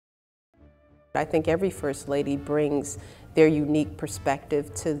I think every First Lady brings their unique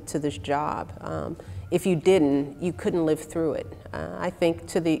perspective to this job. If you didn't, you couldn't live through it. I think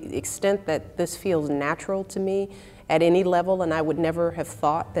to the extent that this feels natural to me at any level, and I would never have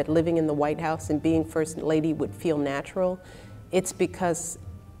thought that living in the White House and being First Lady would feel natural, it's because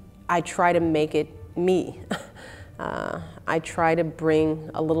I try to make it me. I try to bring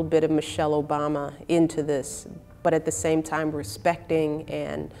a little bit of Michelle Obama into this, but at the same time respecting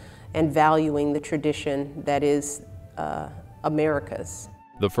and valuing the tradition that is America's.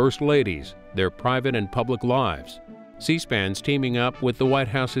 The First Ladies, their private and public lives. C-SPAN's teaming up with the White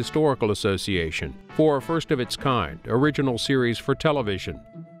House Historical Association for a first-of-its-kind original series for television,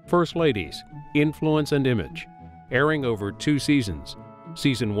 First Ladies, Influence and Image, airing over 2 seasons.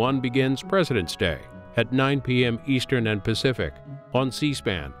 Season 1 begins President's Day at 9 p.m. Eastern and Pacific on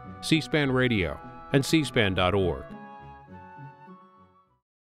C-SPAN, C-SPAN Radio, and cspan.org.